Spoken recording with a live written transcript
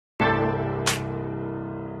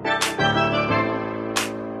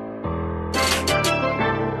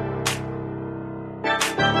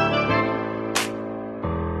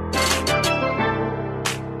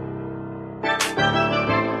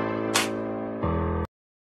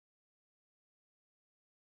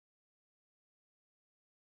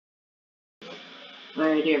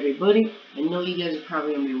Alright everybody, I know you guys are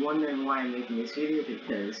probably going to be wondering why I'm making this video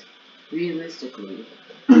because realistically,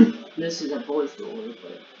 this is a voiceover,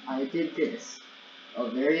 but I did this a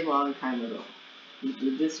very long time ago. We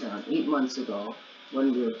did this around 8 months ago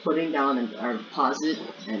when we were putting down our deposit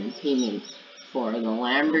and payment for the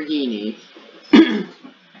Lamborghini, the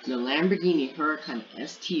Lamborghini Hurcan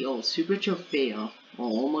STO Super Trofeo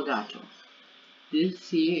Omagato. This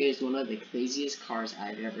here is one of the craziest cars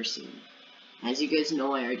I've ever seen. As you guys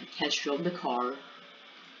know, I already test drove the car,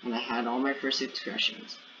 and I had all my first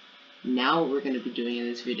impressions. Now what we're going to be doing in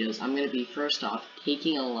this video is I'm going to be first off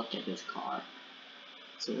taking a look at this car.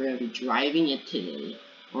 So we're going to be driving it today,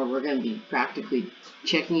 or we're going to be practically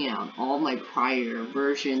checking out all my prior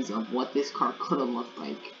versions of what this car could have looked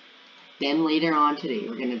like. Then later on today,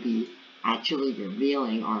 we're going to be actually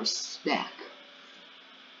revealing our spec.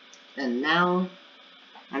 And now,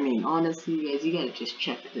 I mean, honestly, guys, you gotta just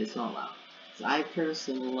check this all out. So I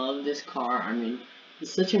personally love this car. I mean,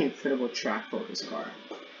 it's such an incredible track focus car.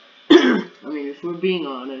 I mean, if we're being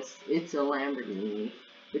honest, it's a Lamborghini.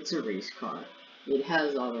 It's a race car. It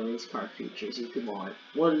has all the race car features you could want.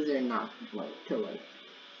 What is there not to like?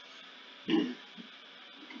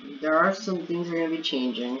 There are some things we're gonna be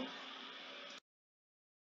changing.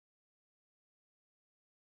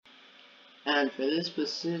 And for this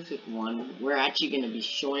specific one, we're actually going to be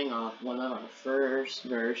showing off one of our first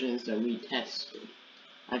versions that we tested.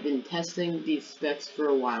 I've been testing these specs for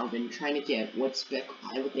a while, been trying to get what spec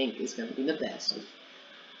I would think is going to be the best.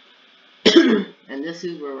 And this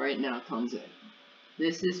is where right now comes in.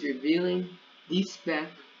 This is revealing the spec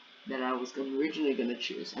that I was originally going to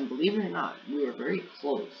choose. And believe it or not, we were very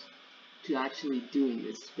close to actually doing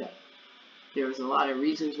this spec. There was a lot of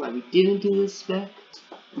reasons why we didn't do this spec.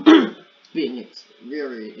 Being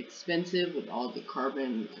very expensive with all the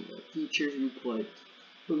carbon and the features we put.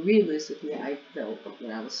 But realistically, I felt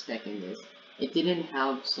when I was speccing this, it didn't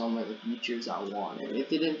have some of the features I wanted. It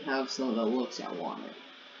didn't have some of the looks I wanted.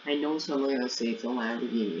 I know some are going to say it's a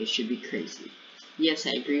Lamborghini, it should be crazy. Yes,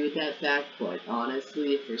 I agree with that fact, but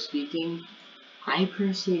honestly, if we're speaking, I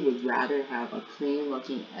personally would rather have a clean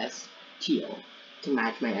looking STO to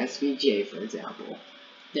match my SVJ, for example,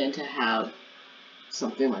 than to have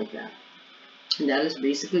something like that. And that is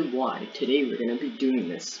basically why today we're going to be doing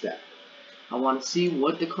this spec. I want to see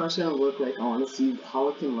what the car's going to look like, I want to see how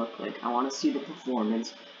it can look like, I want to see the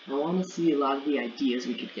performance, I want to see a lot of the ideas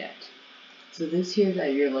we could get. So this here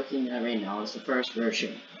that you're looking at right now is the first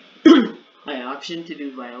version. I optioned to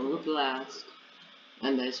do Viola Blast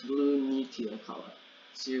and this blue Meteor color.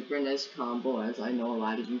 Super nice combo, as I know a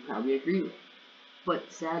lot of you probably agree with.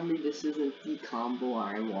 But sadly this isn't the combo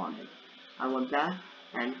I wanted. I went back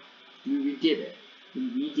and we redid it. We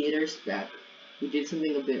redid our spec. We did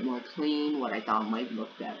something a bit more clean, what I thought might look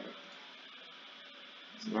better.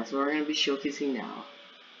 So that's what we're going to be showcasing now.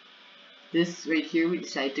 This right here, we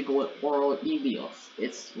decided to go with Oro Helios.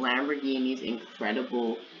 It's Lamborghini's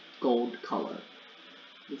incredible gold color.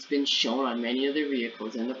 It's been shown on many other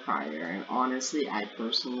vehicles in the prior, and honestly, I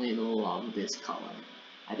personally love this color.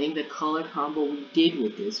 I think the color combo we did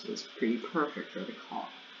with this was pretty perfect for the car,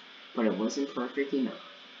 but it wasn't perfect enough.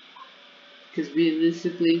 Because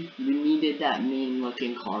realistically, we needed that mean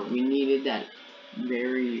looking car. We needed that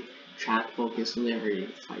very track focused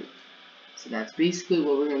livery type. So that's basically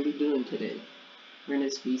what we're going to be doing today. We're going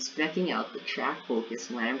to be speccing out the track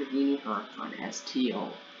focused Lamborghini Hurcan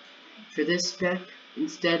STO. For this spec,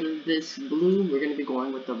 instead of this blue, we're going to be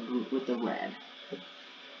going with the red.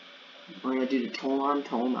 We're going to do the tone on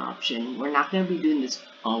tone option. We're not going to be doing this.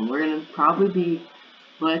 We're going to probably be.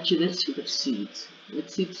 Well, actually, let's see the seats.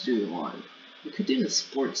 What seats do we want? We could do the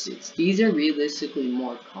sports seats. These are realistically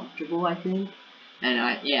more comfortable, I think.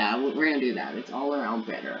 And yeah, we're gonna do that. It's all around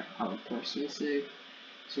better, I would personally say.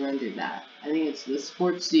 So we're gonna do that. I think it's the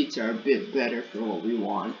sports seats are a bit better for what we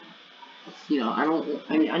want. You know, I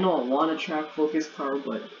know I want a track focused car,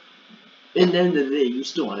 but in the end of the day, you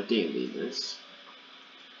still want a daily this.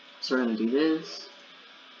 So we're gonna do this.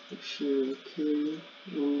 Okay,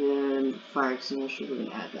 and then fire extinguisher. We're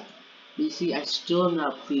gonna add that. But you see, I still am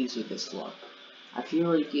not pleased with this look. I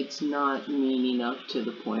feel like it's not mean enough to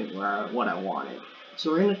the point where what I wanted.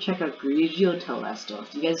 So we're gonna check out Grigio Telesto.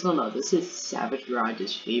 If you guys don't know, this is Savage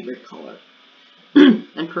Garage's favorite color.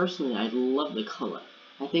 And personally, I love the color.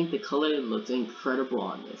 I think the color looks incredible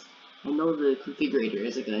on this. I know the configurator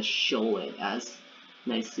isn't gonna show it as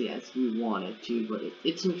nicely as we want it to, but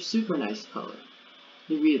it's a super nice color.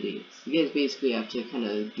 It really is. You guys basically have to kind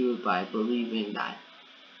of do it by believing that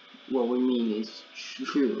what we mean is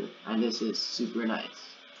true, and this is super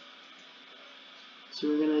nice. So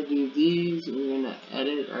we're gonna do these, we're gonna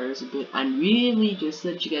edit ours a bit, and really just to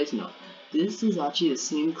let you guys know, this is actually the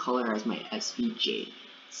same color as my SVJ.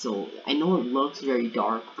 So I know it looks very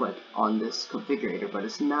dark but on this configurator, but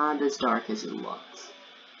it's not as dark as it looks.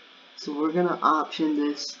 So we're gonna option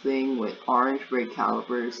this thing with orange brake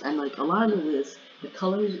calipers, and like a lot of this, the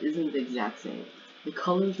colors isn't the exact same. The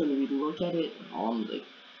colors when we look at it on like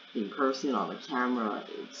in person on the camera,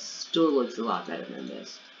 it still looks a lot better than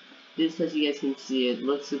this. This, as you guys can see, it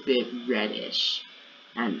looks a bit reddish,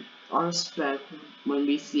 and our spec, when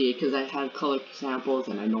we see it, because I had color samples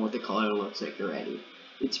and I know what the color looks like already,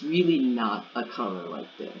 it's really not a color like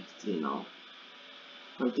this, you know.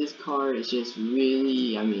 Like this car is just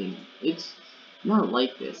really, I mean, it's not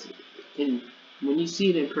like this. And when you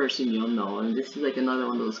see it in person, you'll know. And this is like another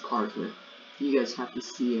one of those cars where you guys have to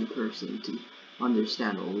see in person to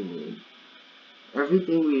understand what we mean.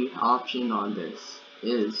 Everything we option on this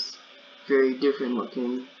is very different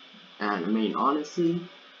looking, and I mean honestly,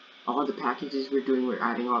 all the packages we're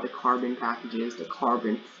adding all the carbon packages, the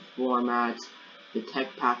carbon floor mats, the tech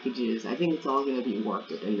packages. I think it's all gonna be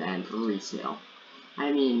worth it in the end for resale.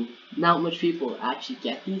 I mean, not much people actually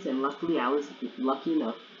get these, and luckily I was lucky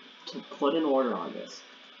enough to put an order on this.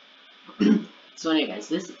 So anyway guys,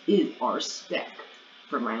 this is our spec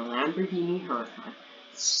for my Lamborghini Hurcan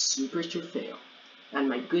Super Trofeo. And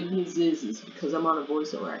my good news is because I'm on a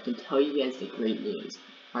voiceover, I can tell you guys the great news.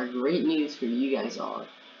 Our great news for you guys all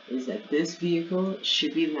is that this vehicle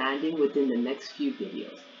should be landing within the next few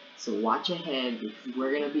videos. So watch ahead, because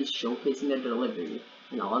we're going to be showcasing the delivery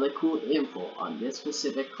and all the cool info on this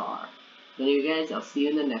specific car. Anyway guys, I'll see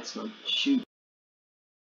you in the next one. Shoot.